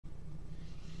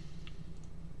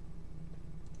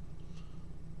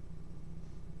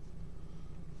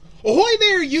Ahoy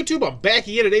there, YouTube! I'm back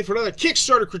again today for another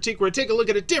Kickstarter critique where I take a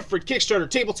look at a different Kickstarter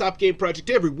tabletop game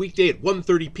project every weekday at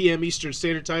 1:30 p.m. Eastern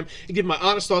Standard Time and give my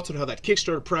honest thoughts on how that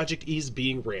Kickstarter project is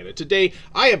being ran. And today,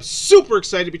 I am super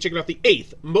excited to be checking out the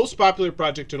 8th most popular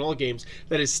project in all games,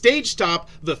 that is StageTop,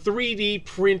 the 3D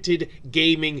printed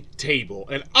gaming table.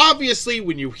 And obviously,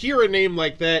 when you hear a name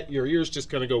like that, your ears just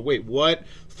kind of go, wait, what?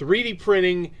 3D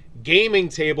printing gaming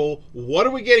table, what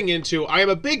are we getting into? I am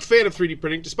a big fan of 3D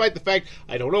printing, despite the fact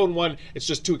I don't own one. It's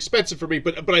just too expensive for me,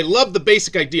 but I love the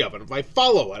basic idea of it. I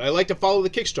follow it. I like to follow the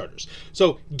Kickstarters.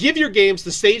 So give your games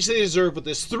the stage they deserve with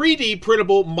this 3D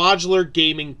printable modular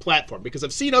gaming platform, because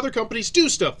I've seen other companies do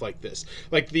stuff like this.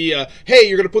 Like the, hey,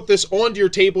 you're going to put this onto your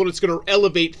table and it's going to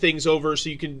elevate things over so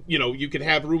you can, you can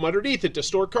have room underneath it to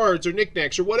store cards or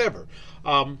knickknacks or whatever.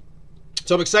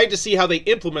 So I'm excited to see how they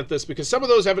implement this, because some of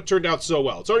those haven't turned out so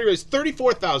well. It's already raised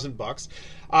 $34,000.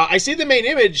 I see the main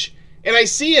image and I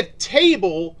see a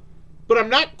table, but I'm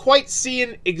not quite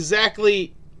seeing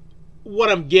exactly what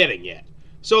I'm getting yet.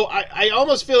 So I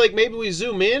almost feel like maybe we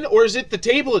zoom in, or is it the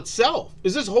table itself?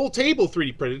 Is this whole table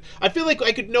 3D printed? I feel like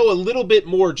I could know a little bit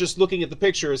more just looking at the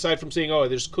picture, aside from saying, oh,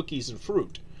 there's cookies and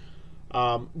fruit.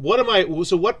 So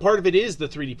what part of it is the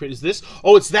 3D print? Is this?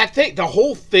 Oh, it's that thing, the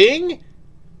whole thing?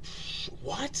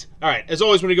 What? All right, as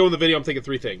always, when you go in the video, I'm thinking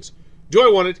three things. Do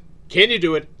I want it? Can you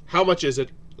do it? How much is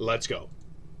it? Let's go.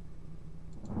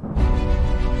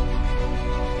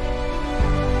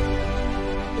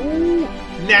 Ooh,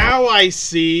 now I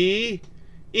see.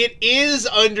 It is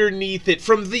underneath it.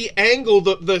 From the angle,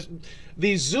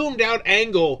 the zoomed out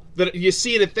angle that you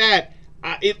see it at that,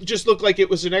 it just looked like it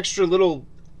was an extra little,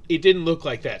 it didn't look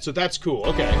like that. So that's cool.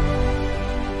 Okay.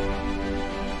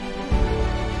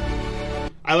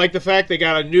 I like the fact they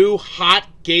got a new hot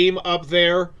game up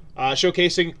there,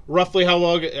 showcasing roughly how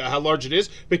large it is.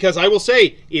 Because I will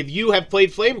say, if you have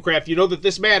played Flamecraft, you know that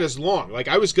this mat is long. Like,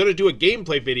 I was going to do a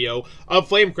gameplay video of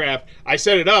Flamecraft. I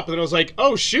set it up, and then I was like,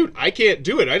 oh, shoot, I can't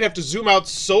do it. I'd have to zoom out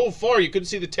so far you couldn't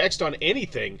see the text on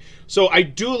anything. So I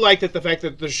do like that, the fact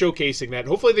that they're showcasing that.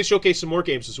 Hopefully they showcase some more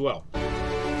games as well.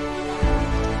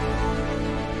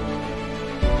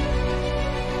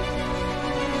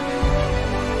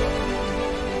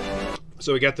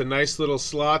 So we got the nice little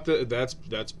slot. That's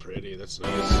pretty. That's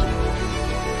nice.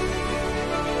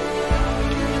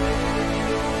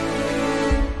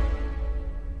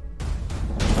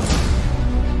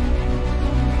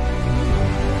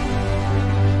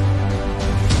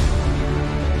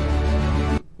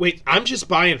 Wait, I'm just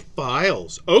buying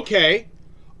files. Okay.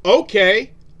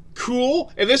 Okay.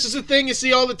 Cool. And this is a thing you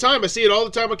see all the time. I see it all the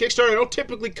time on Kickstarter. I don't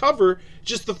typically cover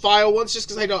just the file ones, just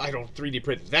because I don't 3D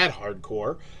print that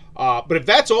hardcore. But if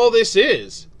that's all this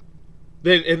is,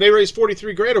 then, and they raised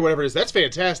 43 grand or whatever it is, that's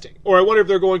fantastic. Or I wonder if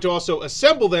they're going to also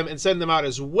assemble them and send them out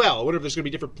as well. I wonder if there's going to be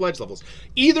different pledge levels.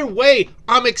 Either way,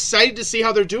 I'm excited to see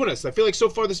how they're doing this. I feel like so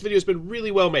far this video has been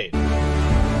really well made.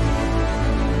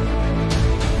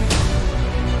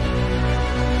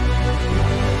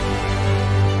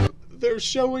 They're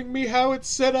showing me how it's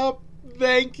set up.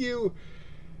 Thank you.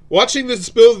 Watching this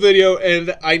build video,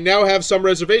 and I now have some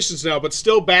reservations now, but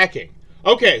still backing.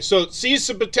 Okay, so see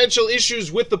some potential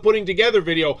issues with the putting together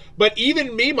video, but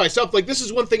even me, myself, like, this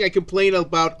is one thing I complain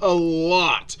about a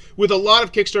lot with a lot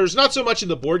of Kickstarters, not so much in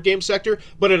the board game sector,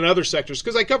 but in other sectors,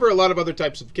 because I cover a lot of other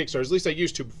types of Kickstarters, at least I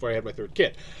used to before I had my third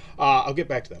kid. I'll get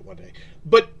back to that one day.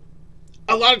 But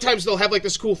a lot of times they'll have like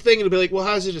this cool thing and it'll be like, well,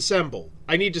 how does it assemble?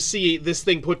 I need to see this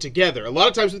thing put together. A lot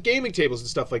of times with gaming tables and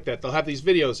stuff like that, they'll have these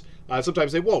videos.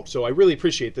 Sometimes they won't, so I really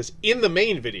appreciate this in the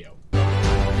main video.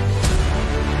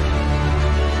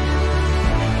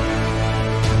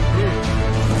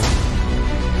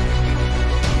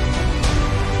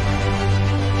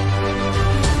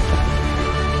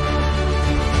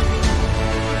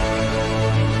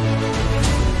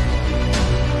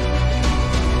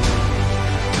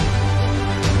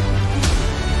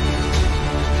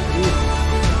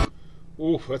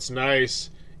 Ooh, that's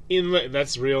nice. Inlet,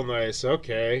 that's real nice.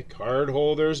 Okay, card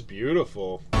holders,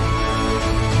 beautiful.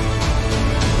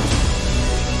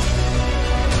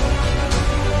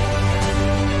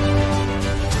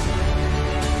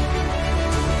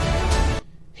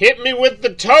 Hit me with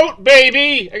the tote,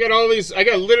 baby! I got all these. I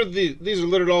got littered. These are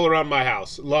littered all around my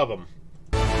house. Love them.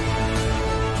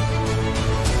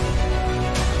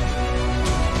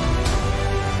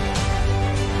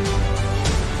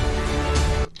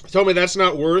 Tell me that's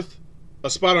not worth a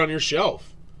spot on your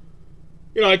shelf.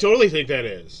 I totally think that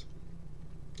is.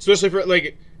 Especially for like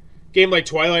a game like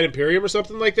Twilight Imperium or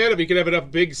something like that. If you could have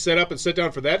enough big setup and sit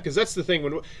down for that. Because that's the thing.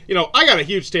 When I got a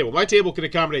huge table. My table can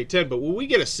accommodate 10. But when we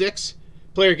get a 6,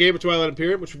 player game of Twilight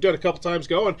Imperium, which we've done a couple times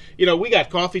going. You know, we got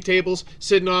coffee tables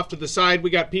sitting off to the side. We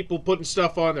got people putting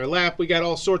stuff on their lap. We got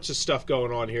all sorts of stuff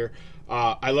going on here.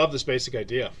 I love this basic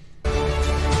idea.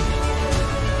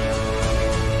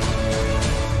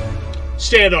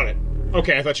 Stand on it.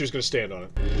 Okay, I thought she was going to stand on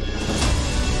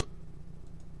it.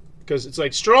 Because it's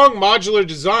like strong modular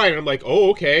design. And I'm like, oh,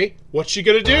 okay. What's she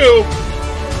going to do?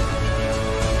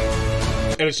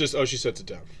 And it's just, oh, she sets it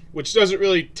down. Which doesn't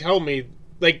really tell me,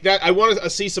 like, that. I want to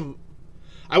see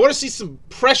some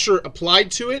pressure applied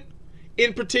to it.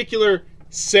 In particular,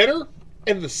 center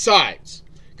and the sides.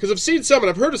 Because I've seen some, and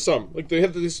I've heard of some. Like, they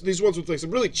have these ones with, like,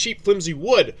 some really cheap, flimsy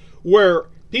wood. Where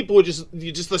people would just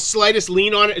the slightest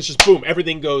lean on it, it's just boom,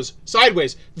 everything goes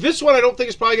sideways. This one I don't think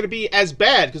is probably going to be as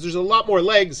bad because there's a lot more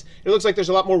legs. It looks like there's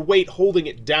a lot more weight holding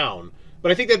it down.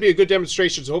 But I think that'd be a good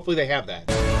demonstration, so hopefully they have that.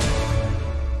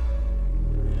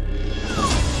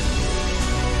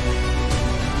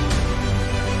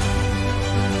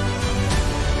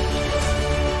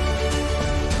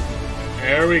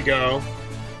 There we go.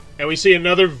 And we see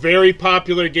another very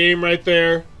popular game right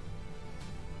there.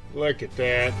 Look at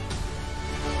that.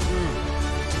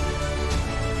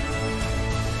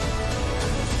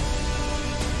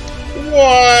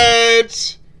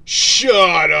 What?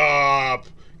 Shut up.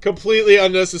 Completely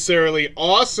unnecessarily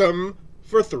awesome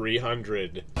for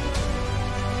 300.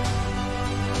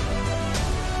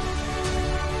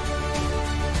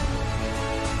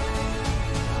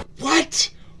 What?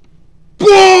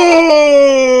 Boom!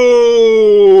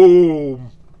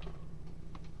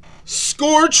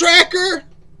 Score tracker?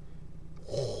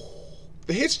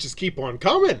 The hits just keep on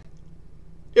coming.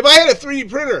 If I had a 3D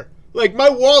printer, like, my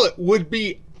wallet would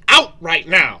be out right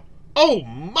now. Oh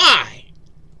my!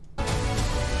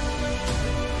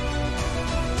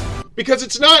 Because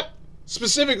it's not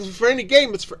specifically for any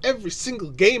game, it's for every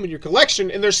single game in your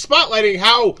collection, and they're spotlighting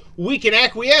how we can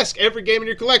acquiesce every game in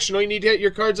your collection. Oh, you need to hit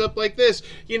your cards up like this.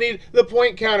 You need the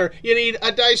point counter. You need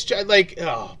a dice chart. Like,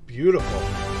 oh, beautiful.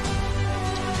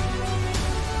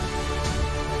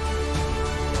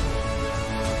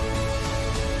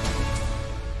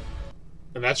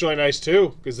 And that's really nice,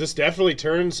 too, because this definitely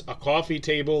turns a coffee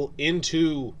table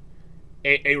into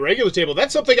a regular table.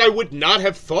 That's something I would not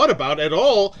have thought about at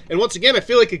all. And once again, I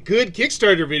feel like a good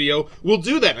Kickstarter video will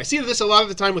do that. And I see this a lot of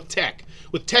the time with tech.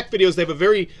 With tech videos, they have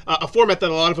a format that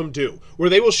a lot of them do, where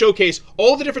they will showcase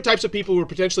all the different types of people who are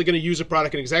potentially going to use a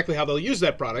product and exactly how they'll use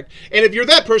that product. And if you're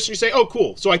that person, you say, oh,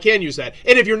 cool, so I can use that.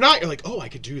 And if you're not, you're like, oh, I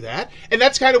could do that. And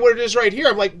that's kind of what it is right here.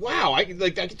 I'm like, wow, I can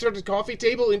turn a coffee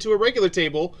table into a regular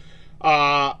table.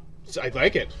 I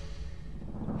like it.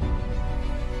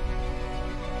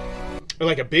 Or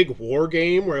like a big war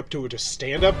game, we're up to a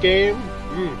stand-up game.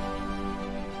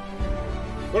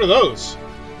 What are those?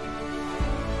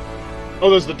 Oh,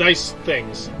 those are the dice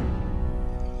things.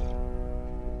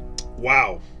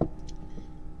 Wow.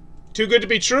 Too good to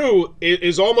be true. It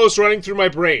is almost running through my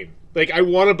brain. Like, I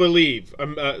want to believe.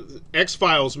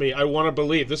 X-Files me. I want to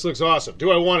believe. This looks awesome.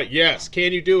 Do I want it? Yes.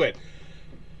 Can you do it?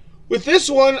 With this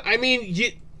one, I mean,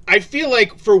 I feel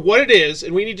like for what it is,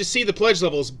 and we need to see the pledge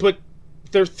levels, but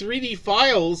they're 3D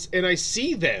files, and I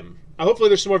see them. Hopefully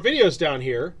there's some more videos down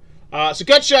here. So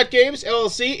Gutshot Games,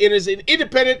 LLC, it is an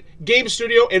independent game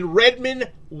studio in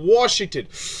Redmond, Washington.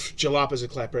 Jalop is a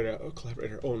collaborator.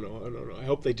 Oh, no. I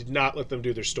hope they did not let them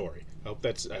do their story. I hope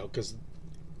because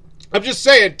I'm just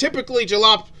saying, typically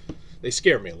Jalop, they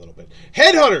scare me a little bit.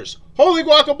 Headhunters, holy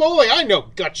guacamole, I know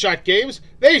Gutshot Games.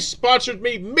 They sponsored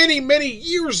me many, many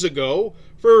years ago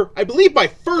for, I believe, my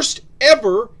first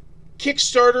ever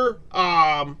Kickstarter,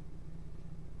 long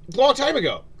time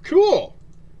ago. Cool.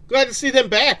 Glad to see them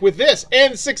back with this,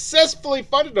 and successfully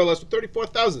funded, no less, with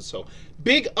 $34,000. So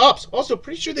big ups. Also,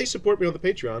 pretty sure they support me on the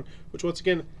Patreon, which once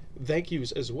again, thank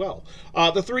yous as well.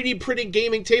 The 3D printing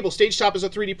gaming table. StageTop is a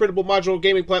 3D printable modular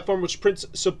gaming platform which prints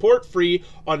support-free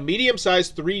on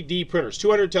medium-sized 3D printers,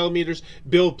 200 telemeters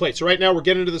build plate. So right now we're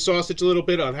getting into the sausage a little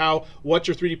bit on what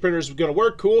your 3D printer is going to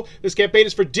work. Cool. This campaign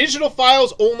is for digital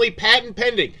files only, patent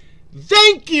pending.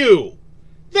 Thank you!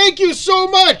 Thank you so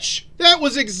much! That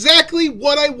was exactly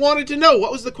what I wanted to know.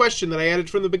 What was the question that I added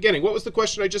from the beginning? What was the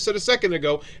question I just said a second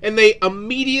ago? And they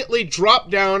immediately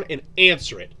drop down and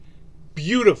answer it.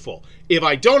 Beautiful. If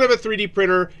I don't have a 3D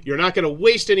printer, you're not going to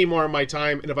waste any more of my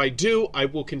time. And if I do, I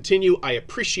will continue. I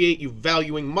appreciate you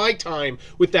valuing my time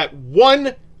with that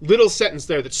one little sentence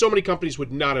there that so many companies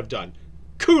would not have done.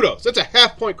 Kudos. That's a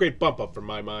half-point grade bump up from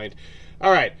my mind.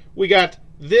 All right. We got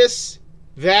this,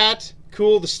 that,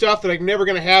 cool, the stuff that I'm never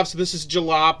going to have. So this is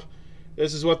Jalop.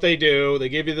 This is what they do. They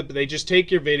give you they just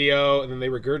take your video and then they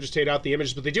regurgitate out the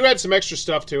images, but they do add some extra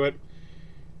stuff to it.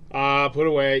 Put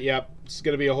away. Yep. It's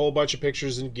going to be a whole bunch of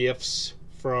pictures and GIFs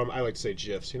from, I like to say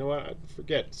GIFs. You know what? I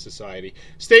forget society.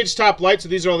 StageTop lights. So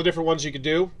these are all the different ones you could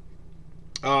do.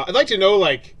 I'd like to know,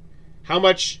 like, how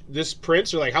much this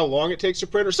prints, or like how long it takes to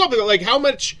print, or something like how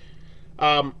much,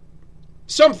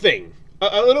 something,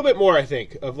 a little bit more, I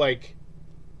think, of like,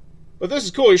 but this is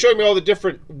cool. You're showing me all the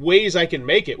different ways I can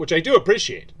make it, which I do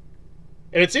appreciate.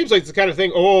 And it seems like it's the kind of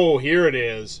thing, oh, here it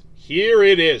is. Here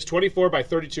it is, 24 by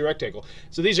 32 rectangle.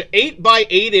 So these are 8 by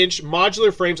 8 inch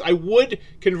modular frames. I would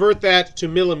convert that to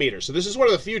millimeters. So this is one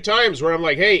of the few times where I'm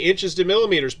like, hey, inches to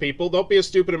millimeters, people. Don't be a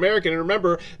stupid American. And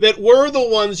remember that we're the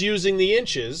ones using the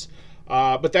inches.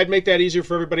 But that'd make that easier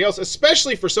for everybody else,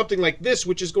 especially for something like this,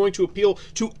 which is going to appeal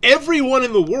to everyone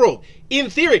in the world. In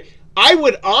theory, I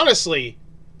would honestly,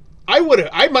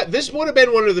 this would have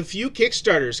been one of the few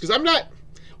Kickstarters, because I'm not,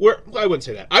 I wouldn't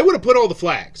say that. I would have put all the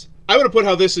flags. I would have put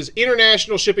how this is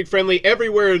international shipping friendly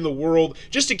everywhere in the world,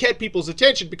 just to get people's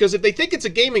attention, because if they think it's a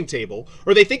gaming table,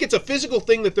 or they think it's a physical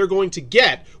thing that they're going to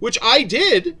get, which I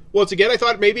did, once again, I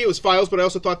thought maybe it was files, but I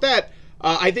also thought that,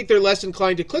 I think they're less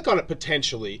inclined to click on it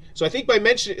potentially. So I think by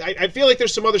mentioning, I feel like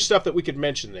there's some other stuff that we could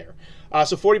mention there.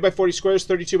 So 40 by 40 squares,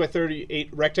 32 by 38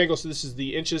 rectangles. So this is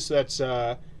the inches. So that's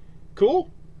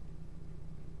cool.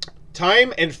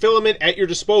 Time and filament at your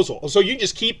disposal. So you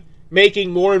just keep making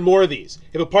more and more of these.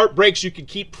 If a part breaks, you can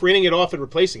keep printing it off and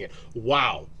replacing it.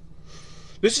 Wow.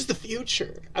 This is the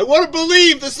future. I want to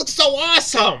believe. This looks so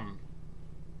awesome.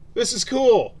 This is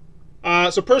cool.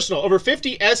 So personal, over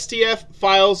 50 STF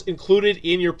files included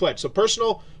in your pledge. So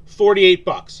personal,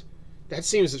 $48. That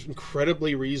seems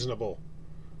incredibly reasonable.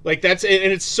 Like that's, and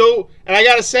it's so, and I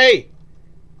gotta say,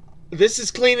 this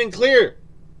is clean and clear.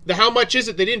 How much is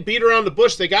it? They didn't beat around the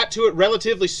bush. They got to it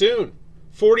relatively soon.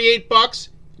 $48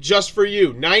 just for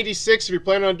you. 96 if you're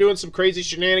planning on doing some crazy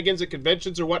shenanigans at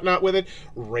conventions or whatnot with it.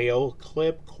 Rail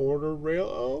clip, corner rail.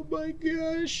 Oh my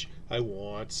gosh. I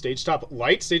want StageTop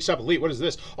Light, StageTop Elite. What is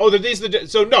this? Oh, these are the,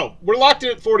 so no, we're locked in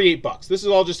at $48. This is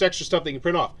all just extra stuff that you can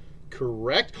print off.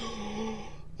 Correct.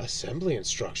 Assembly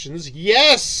instructions.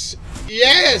 Yes,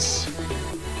 yes.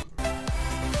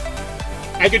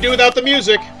 I could do without the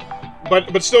music,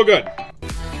 but still good.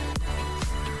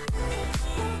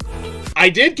 I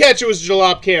did catch it was a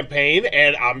Jalop campaign,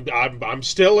 and I'm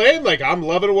still in. Like, I'm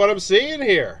loving what I'm seeing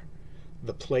here.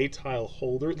 The play tile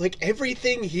holder, like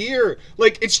everything here,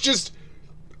 like it's just,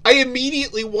 I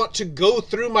immediately want to go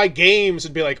through my games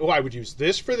and be like, oh, I would use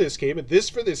this for this game, and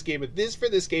this for this game, and this for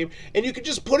this game, and you can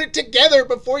just put it together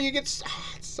before you get,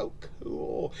 oh, it's so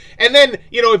cool. And then,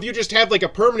 you know, if you just have like a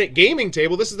permanent gaming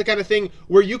table, this is the kind of thing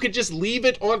where you could just leave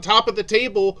it on top of the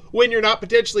table when you're not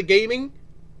potentially gaming,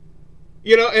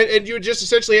 you know, and you would just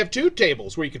essentially have two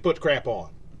tables where you could put crap on.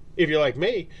 If you're like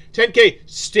me. 10K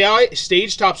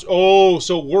StageTops. Oh,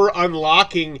 so we're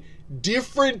unlocking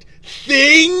different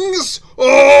things.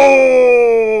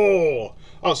 Oh,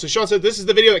 so Sean said this is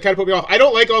the video that kind of put me off. I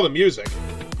don't like all the music.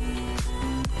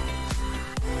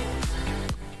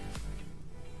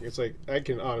 It's like, I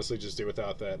can honestly just do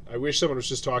without that. I wish someone was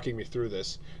just talking me through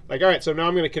this. Like, all right, so now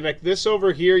I'm going to connect this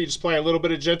over here. You just apply a little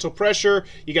bit of gentle pressure.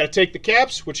 You got to take the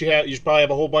caps, which you should probably have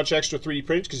a whole bunch of extra 3D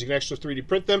prints because you can extra 3D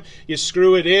print them. You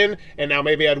screw it in, and now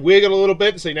maybe I'd wiggle a little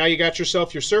bit and say, now you got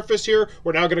yourself your surface here.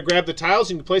 We're now going to grab the tiles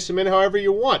and you can place them in however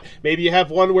you want. Maybe you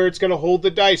have one where it's going to hold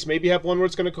the dice. Maybe you have one where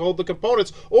it's going to hold the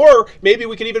components. Or maybe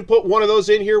we can even put one of those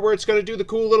in here where it's going to do the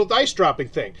cool little dice dropping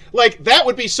thing. Like, that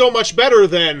would be so much better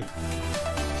than...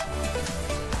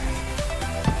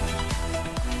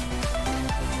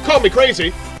 Call me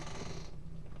crazy.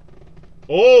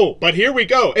 Oh, but here we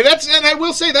go. And I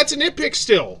will say that's a nitpick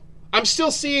still. I'm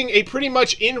still seeing a pretty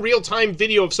much in real-time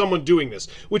video of someone doing this,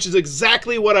 which is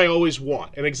exactly what I always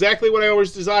want and exactly what I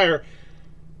always desire.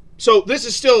 So this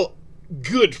is still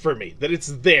good for me that it's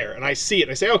there and I see it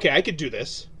and I say, okay, I could do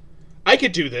this. I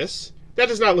could do this. That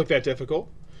does not look that difficult.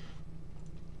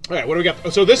 All right, what do we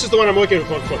got? So this is the one I'm looking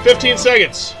for. 15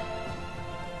 seconds.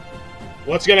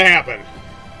 What's going to happen?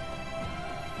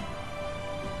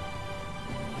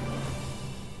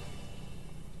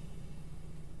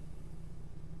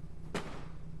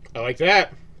 I like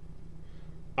that.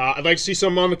 I'd like to see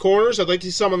some on the corners. I'd like to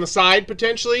see some on the side,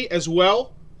 potentially, as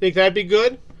well. Think that'd be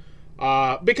good.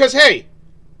 Because, hey,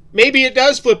 maybe it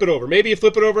does flip it over. Maybe you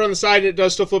flip it over on the side and it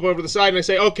does still flip over to the side. And I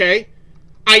say, okay,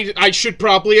 I should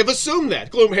probably have assumed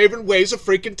that. Gloomhaven weighs a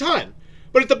freaking ton.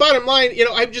 But at the bottom line, you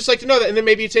know, I'd just like to know that. And then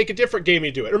maybe you take a different game and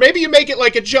you do it. Or maybe you make it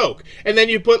like a joke. And then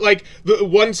you put, like, the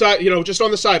one side, you know, just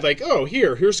on the side, like, oh,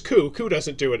 here's Koo. Koo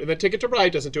doesn't do it. And then Ticket to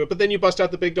Ride doesn't do it. But then you bust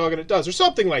out the big dog and it does. Or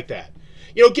something like that.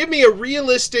 You know, give me a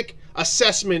realistic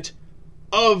assessment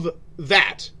of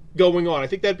that going on. I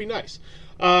think that'd be nice.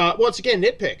 Once again,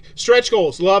 nitpick. Stretch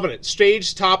goals, loving it.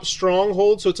 StageTop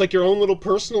stronghold, so it's like your own little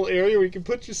personal area where you can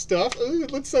put your stuff. Ooh,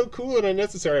 it looks so cool and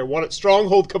unnecessary. I want it.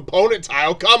 Stronghold component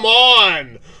tile, come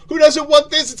on! Who doesn't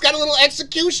want this? It's got a little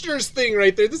executioner's thing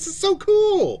right there. This is so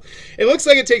cool. It looks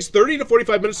like it takes 30 to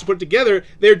 45 minutes to put together.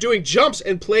 They're doing jumps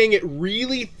and playing it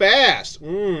really fast.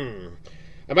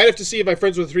 I might have to see if my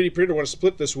friends with a 3D printer want to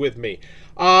split this with me.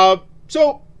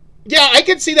 So, yeah, I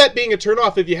could see that being a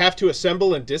turnoff if you have to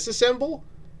assemble and disassemble.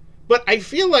 But I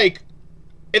feel like,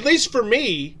 at least for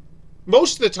me,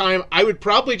 most of the time, I would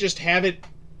probably just have it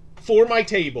for my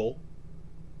table,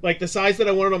 like the size that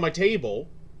I wanted on my table.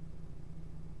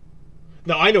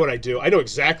 Now, I know what I'd do. I know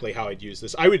exactly how I'd use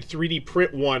this. I would 3D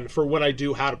print one for when I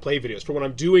do how to play videos, for when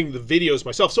I'm doing the videos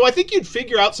myself. So I think you'd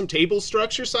figure out some table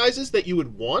structure sizes that you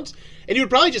would want, and you would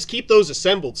probably just keep those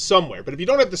assembled somewhere. But if you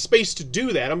don't have the space to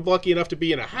do that, I'm lucky enough to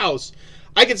be in a house,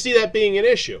 I can see that being an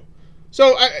issue.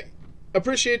 So I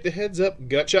appreciate the heads up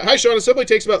gut shot. Hi, Sean. Assembly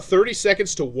takes about 30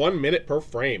 seconds to 1 minute per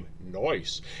frame.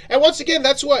 Nice. And once again,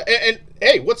 that's what, and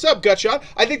hey, what's up, Gutshot?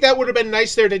 I think that would have been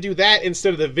nice there to do that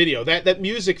instead of the video. That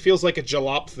music feels like a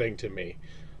jalop thing to me.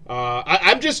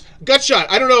 I'm just, Gutshot,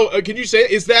 I don't know, can you say,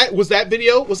 was that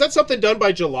video, was that something done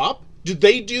by Jalop? Did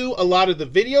they do a lot of the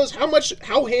videos?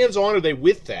 How hands-on are they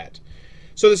with that?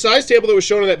 So the size table that was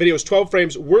shown in that video is 12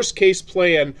 frames, worst case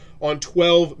plan on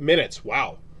 12 minutes.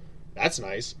 Wow, that's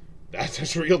nice.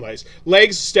 That's real nice.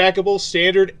 Legs, stackable,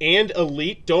 standard, and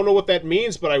elite. Don't know what that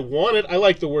means, but I want it. I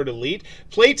like the word elite.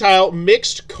 Play tile,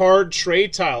 mixed card tray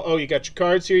tile. Oh, you got your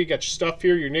cards here, you got your stuff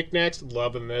here, your knickknacks.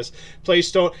 Loving this. Play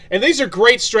stone. And these are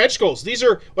great stretch goals. These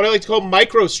are what I like to call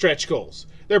micro stretch goals.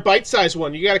 They're bite-sized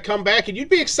one. You got to come back, and you'd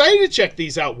be excited to check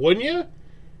these out, wouldn't you?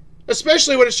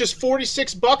 Especially when it's just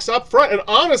 46 bucks up front. And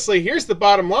honestly, here's the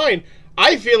bottom line.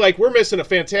 I feel like we're missing a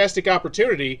fantastic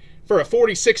opportunity for a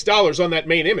 $46 on that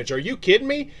main image. Are you kidding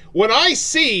me? When I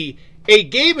see a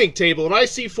gaming table and I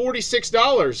see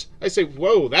 $46, I say,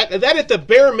 whoa, that at the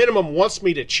bare minimum wants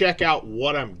me to check out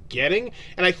what I'm getting.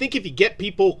 And I think if you get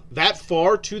people that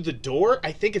far to the door,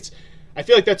 I feel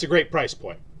like that's a great price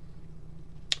point.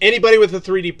 Anybody with a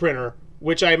 3D printer,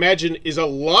 which I imagine is a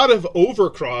lot of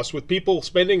overcross with people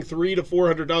spending $300 to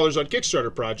 $400 on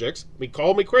Kickstarter projects.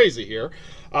 Call me crazy here.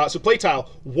 So play tile,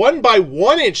 1 by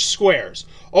 1 inch squares.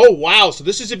 Oh, wow. So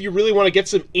this is if you really want to get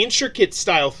some intricate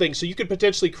style things. So you could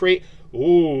potentially create,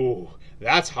 ooh,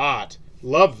 that's hot.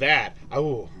 Love that.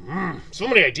 Oh, so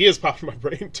many ideas popped in my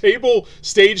brain. Table,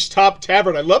 stage top,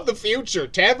 tavern. I love the future.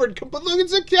 Tavern, but look,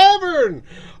 it's a tavern.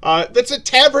 That's a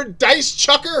tavern dice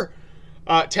chucker.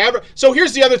 Tavern. So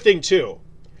here's the other thing too.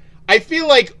 I feel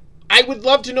like I would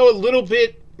love to know a little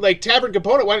bit, like tavern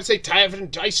component. Why don't I say tavern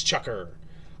dice chucker?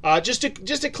 Just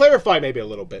to clarify maybe a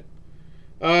little bit.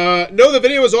 No, the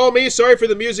video is all me. Sorry for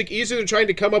the music. Easier than trying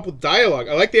to come up with dialogue.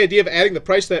 I like the idea of adding the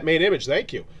price to that main image.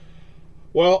 Thank you.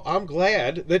 Well, I'm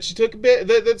glad that you took a bit,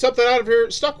 that something out of here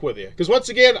stuck with you. Because once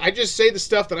again, I just say the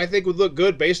stuff that I think would look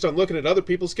good based on looking at other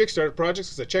people's Kickstarter projects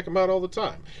because I check them out all the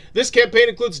time. This campaign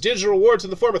includes digital rewards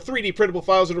in the form of 3D printable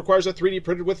files and requires a 3D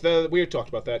printed with, we talked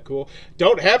about that, cool.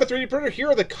 Don't have a 3D printer? Here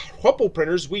are the couple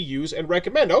printers we use and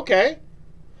recommend. Okay.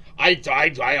 I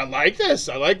like this.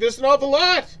 I like this an awful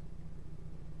lot.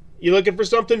 You looking for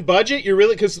something budget? You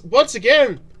really, because once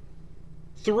again,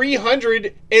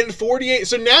 $348.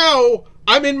 So now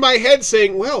I'm in my head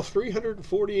saying, well,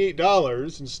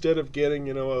 $348 instead of getting,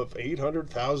 a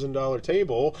 $800,000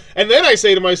 table. And then I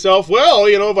say to myself, well,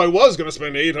 if I was going to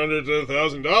spend $800 to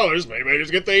 $1,000, maybe I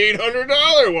just get the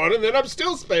 $800 one, and then I'm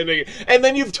still spending it. And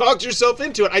then you've talked yourself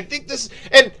into it. I think this,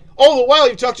 and all the while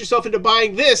you've talked yourself into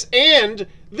buying this and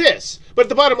this. But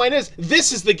the bottom line is,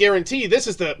 this is the guarantee. This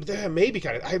is the maybe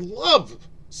kind of, I love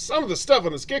some of the stuff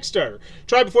on this Kickstarter.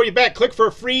 Try before you bet. Click for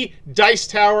a free Dice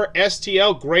Tower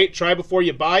STL. Great. Try before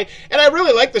you buy. And I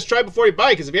really like this try before you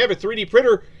buy because if you have a 3D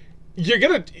printer, you're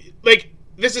going to,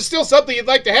 this is still something you'd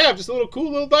like to have. Just a little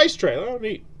cool little dice tray. Oh,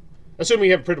 neat. Assuming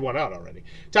you haven't printed one out already.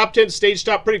 Top 10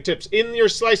 StageTop printing tips. In your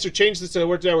slicer, change this to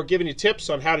where we're giving you tips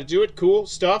on how to do it. Cool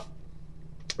stuff.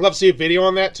 I'd love to see a video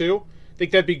on that too. I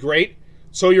think that'd be great.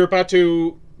 So you're about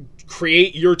to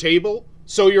create your table.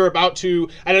 So you're about to,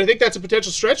 and I think that's a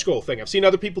potential stretch goal thing. I've seen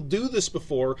other people do this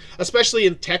before, especially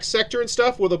in tech sector and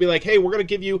stuff, where they'll be like, hey, we're going to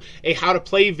give you a how to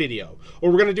play video, or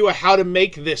we're going to do a how to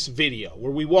make this video,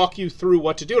 where we walk you through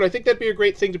what to do. And I think that'd be a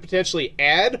great thing to potentially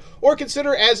add or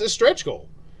consider as a stretch goal.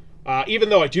 Even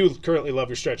though I do currently love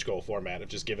your stretch goal format of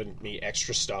just giving me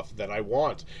extra stuff that I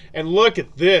want. And look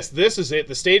at this. This is it.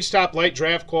 The StageTop light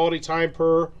draft quality time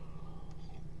per.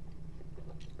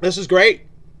 This is great.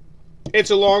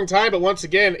 It's a long time, but once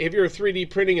again, if you're a 3D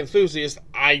printing enthusiast,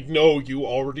 I know you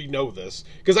already know this.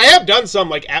 Because I have done some,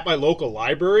 like, at my local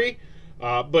library,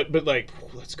 but like,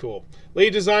 that's cool.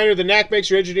 Lead designer, the knack makes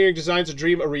your engineering designs a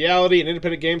dream a reality. An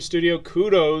independent game studio,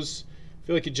 kudos. I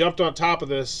feel like you jumped on top of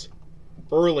this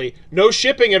early. No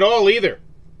shipping at all either.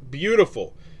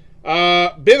 Beautiful.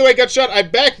 By the way, Gutshot, I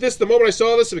backed this the moment I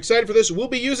saw this. I'm excited for this. We'll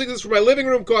be using this for my living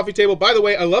room coffee table. By the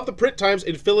way, I love the print times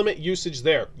and filament usage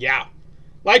there. Yeah.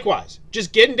 Likewise.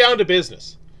 Just getting down to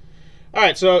business. All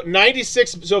right, so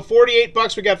 96, so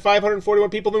 $48. We got 541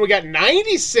 people. Then we got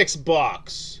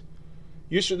 $96.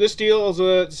 Used for this deal is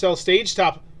to sell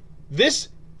StageTop. This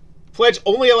pledge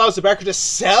only allows the backer to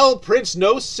sell prints.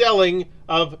 No selling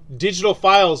of digital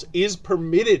files is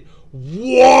permitted. Whoa!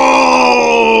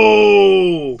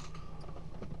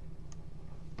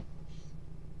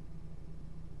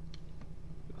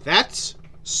 That's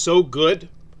so good.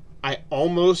 I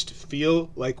almost feel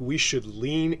like we should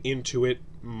lean into it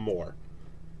more.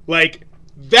 Like,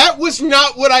 that was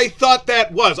not what I thought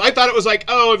that was. I thought it was like,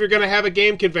 oh, if you're going to have a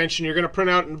game convention, you're going to print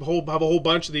out and have a whole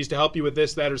bunch of these to help you with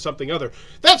this, that, or something other.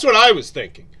 That's what I was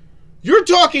thinking. You're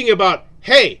talking about,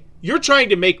 hey, you're trying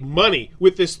to make money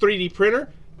with this 3D printer.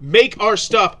 Make our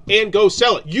stuff and go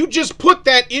sell it. You just put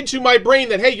that into my brain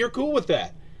that, hey, you're cool with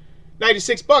that.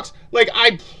 $96. Like,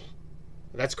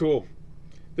 that's cool.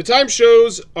 The time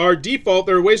shows our default.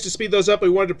 There are ways to speed those up. We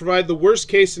wanted to provide the worst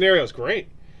case scenarios. Great.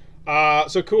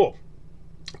 So cool.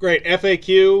 Great.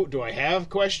 FAQ. Do I have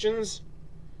questions?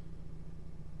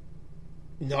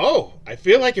 No. I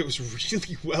feel like it was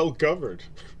really well covered.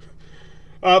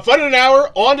 Fun in an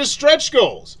hour. On to stretch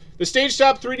goals. The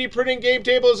StageTop 3D printing game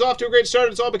table is off to a great start.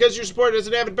 It's all because of your support. As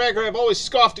an avid backer, I've always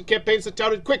scoffed at campaigns that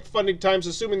touted quick funding times,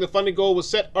 assuming the funding goal was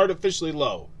set artificially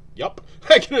low. Yup.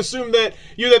 I can assume that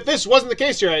this wasn't the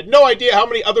case here. I had no idea how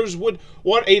many others would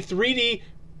want a 3D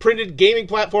printed gaming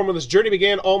platform when this journey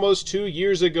began almost 2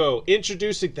 years ago.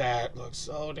 Introducing that looks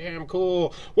so damn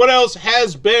cool. What else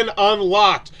has been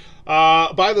unlocked?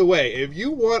 By the way, if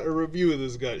you want a review of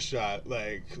this Gutshot,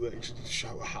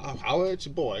 holla at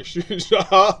your boy.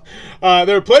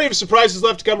 There are plenty of surprises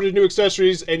left to come to new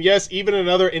accessories, and yes, even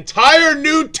another entire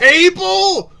new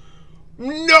table?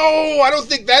 No, I don't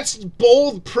think that's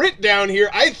bold print down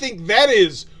here. I think that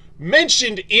is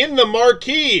mentioned in the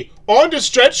marquee. On to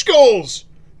stretch goals.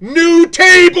 New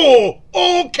table!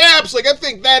 All caps. Like, I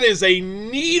think that is a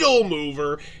needle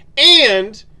mover.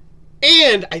 And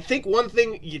I think one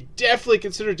thing you definitely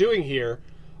consider doing here,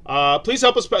 please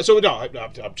help us. So no,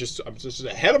 I'm just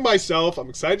ahead of myself. I'm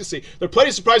excited to see. There are plenty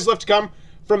of surprises left to come,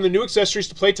 from the new accessories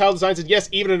to play tile designs, and yes,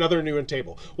 even another new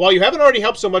table. While you haven't already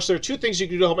helped so much, there are 2 things you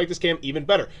can do to help make this cam even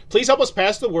better. Please help us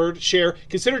pass the word, share,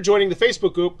 consider joining the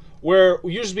Facebook group where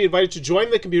users be invited to join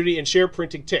the community and share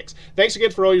printing tics. Thanks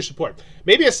again for all your support.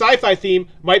 Maybe a sci-fi theme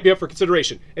might be up for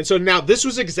consideration. And so now this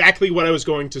was exactly what I was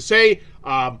going to say.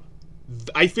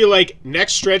 I feel like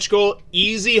next stretch goal,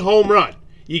 easy home run.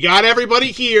 You got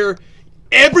everybody here.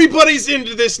 Everybody's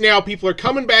into this now. People are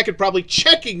coming back and probably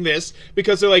checking this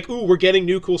because they're like, ooh, we're getting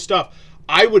new cool stuff.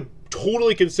 I would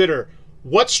totally consider,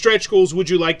 what stretch goals would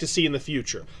you like to see in the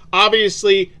future?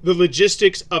 Obviously, the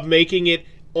logistics of making it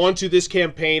onto this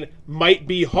campaign might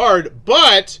be hard,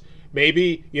 but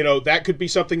maybe, that could be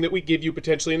something that we give you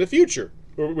potentially in the future,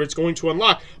 where it's going to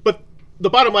unlock. But the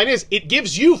bottom line is, it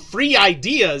gives you free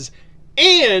ideas,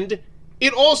 and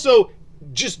it also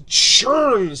just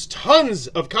churns tons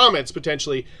of comments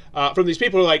potentially from these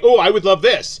people who are like, oh, I would love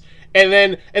this. And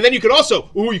then you could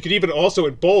also, you could even also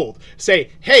in bold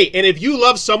say, hey, and if you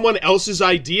love someone else's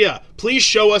idea, please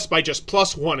show us by just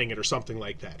 +1ing it or something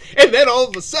like that. And then all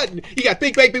of a sudden, you got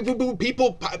big bang, big boom, boom,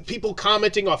 people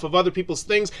commenting off of other people's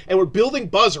things, and we're building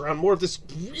buzz around more of this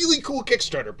really cool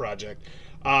Kickstarter project.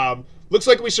 Looks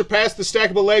like we surpassed the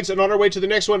stackable legs and on our way to the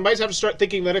next one. Might have to start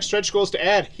thinking the next stretch goal is to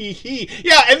add. Hee hee.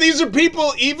 Yeah, and these are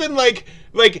people even like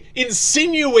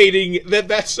insinuating that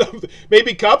that's something.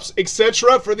 Maybe cups,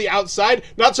 etc. for the outside.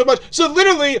 Not so much. So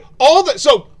literally all that.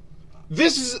 So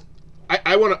this is.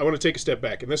 I want to take a step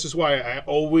back, and this is why I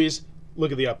always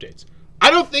look at the updates. I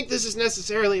don't think this is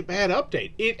necessarily a bad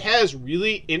update. It has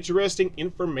really interesting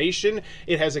information.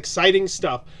 It has exciting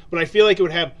stuff, but I feel like it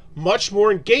would have much more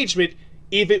engagement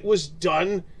if it was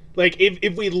done, like,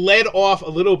 if we led off a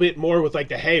little bit more with,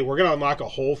 like, hey, we're going to unlock a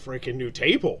whole freaking new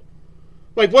table.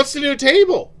 Like, what's the new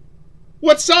table?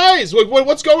 What size?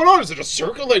 What's going on? Is it a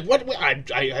circle? Like, what?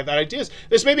 I have ideas.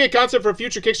 This may be a concept for a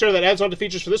future Kickstarter that adds on to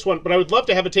features for this one, but I would love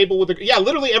to have a table with yeah,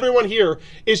 literally everyone here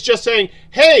is just saying,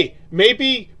 hey,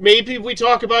 maybe we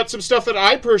talk about some stuff that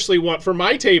I personally want for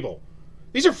my table.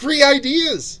 These are free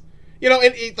ideas.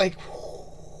 And like,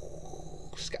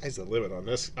 Sky's the limit on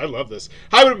this. I love this.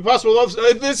 How would it be possible?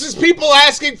 This is people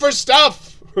asking for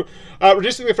stuff.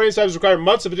 Reducing the frame size require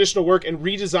months of additional work and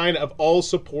redesign of all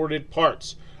supported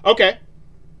parts. Okay.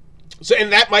 So,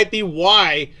 and that might be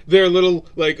why they're a little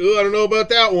like, oh, I don't know about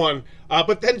that one.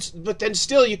 But then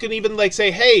still, you can even like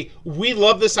say, hey, we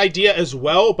love this idea as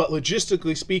well, but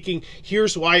logistically speaking,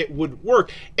 here's why it would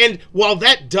work. And while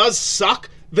that does suck,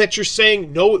 that you're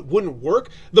saying, no, it wouldn't work,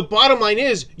 the bottom line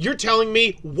is you're telling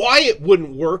me why it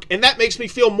wouldn't work, and that makes me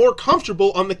feel more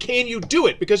comfortable on the can you do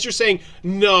it, because you're saying,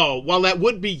 no, while that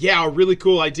would be, yeah, a really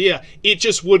cool idea, it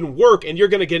just wouldn't work, and you're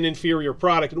going to get an inferior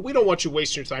product, and we don't want you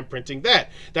wasting your time printing that.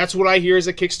 That's what I hear as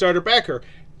a Kickstarter backer.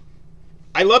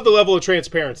 I love the level of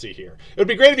transparency here. It would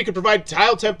be great if you could provide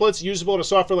tile templates usable in a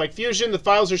software like Fusion. The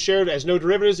files are shared as no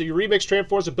derivatives. If you remix,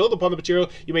 transforms, and build upon the material,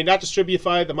 you may not distribute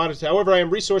the models. However, I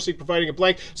am resourcing providing a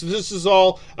blank. So this is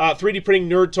all 3D printing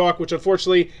nerd talk, which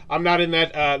unfortunately I'm not in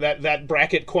that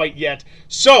bracket quite yet.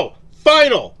 So,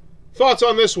 final thoughts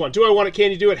on this one. Do I want it?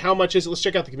 Can you do it? How much is it? Let's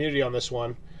check out the community on this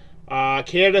one.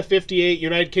 Canada 58,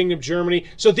 United Kingdom, Germany.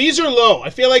 So these are low. I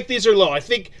feel like these are low. I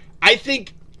think.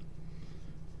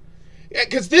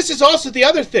 Because this is also the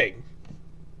other thing.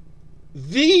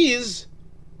 These,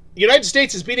 United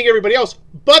States is beating everybody else,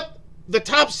 but the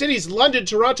top cities, London,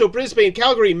 Toronto, Brisbane,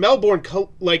 Calgary, Melbourne,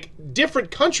 like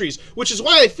different countries, which is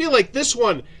why I feel like this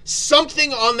one,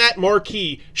 something on that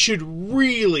marquee should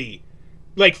really,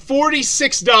 like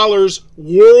 $46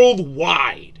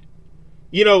 worldwide.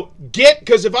 You know,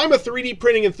 because if I'm a 3D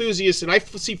printing enthusiast and I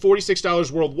see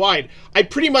 $46 worldwide, I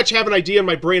pretty much have an idea in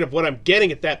my brain of what I'm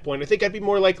getting at that point. I think I'd be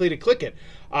more likely to click it.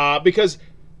 Because,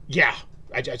 yeah,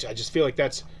 I just feel like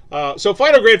that's... so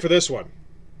final grade for this one.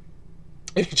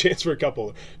 Any chance for a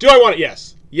couple? Do I want it?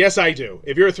 Yes. Yes, I do.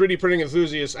 If you're a 3D printing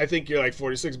enthusiast, I think you're like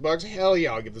 $46. Hell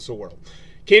yeah, I'll give this a whirl.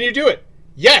 Can you do it?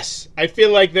 Yes. I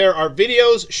feel like there are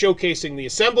videos showcasing the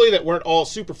assembly that weren't all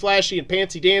super flashy and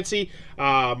pantsy-dancy.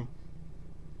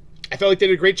 I felt like they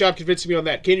did a great job convincing me on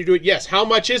that. Can you do it? Yes. How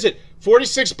much is it?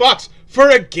 $46 for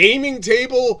a gaming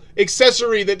table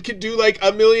accessory that could do like a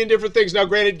million different things. Now,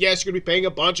 granted, yes, you're going to be paying a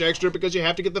bunch extra because you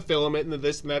have to get the filament and the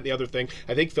this and that and the other thing.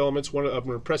 I think filament's one of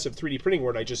an impressive 3D printing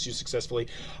word I just used successfully.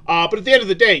 But at the end of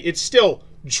the day, it's still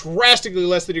drastically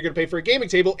less than you're going to pay for a gaming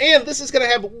table, and this is going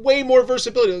to have way more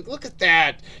versatility. Like, look at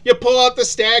that. You pull out the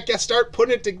stack, you start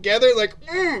putting it together, like,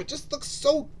 it just looks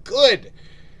so good.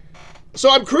 So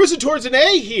I'm cruising towards an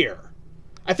A here.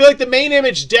 I feel like the main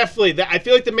image definitely, I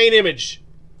feel like the main image,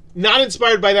 not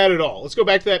inspired by that at all. Let's go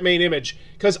back to that main image,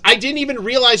 because I didn't even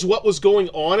realize what was going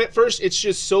on at first. It's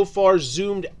just so far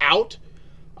zoomed out.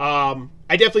 I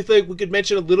definitely think we could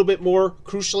mention a little bit more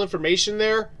crucial information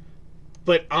there,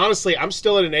 but honestly, I'm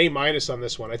still at an A- on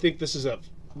this one. I think this is a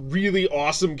really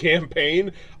awesome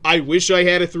campaign. I wish I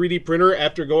had a 3D printer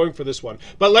after going for this one.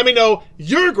 But let me know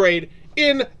your grade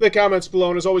in the comments below.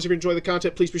 And as always, if you enjoy the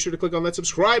content, please be sure to click on that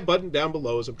subscribe button down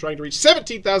below, as I'm trying to reach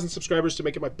 17,000 subscribers to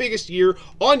make it my biggest year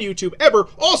on YouTube ever.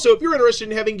 Also, if you're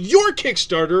interested in having your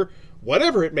Kickstarter,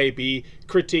 whatever it may be,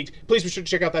 critiqued, please be sure to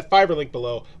check out that Fiverr link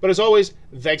below. But as always,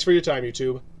 thanks for your time,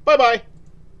 YouTube. Bye-bye.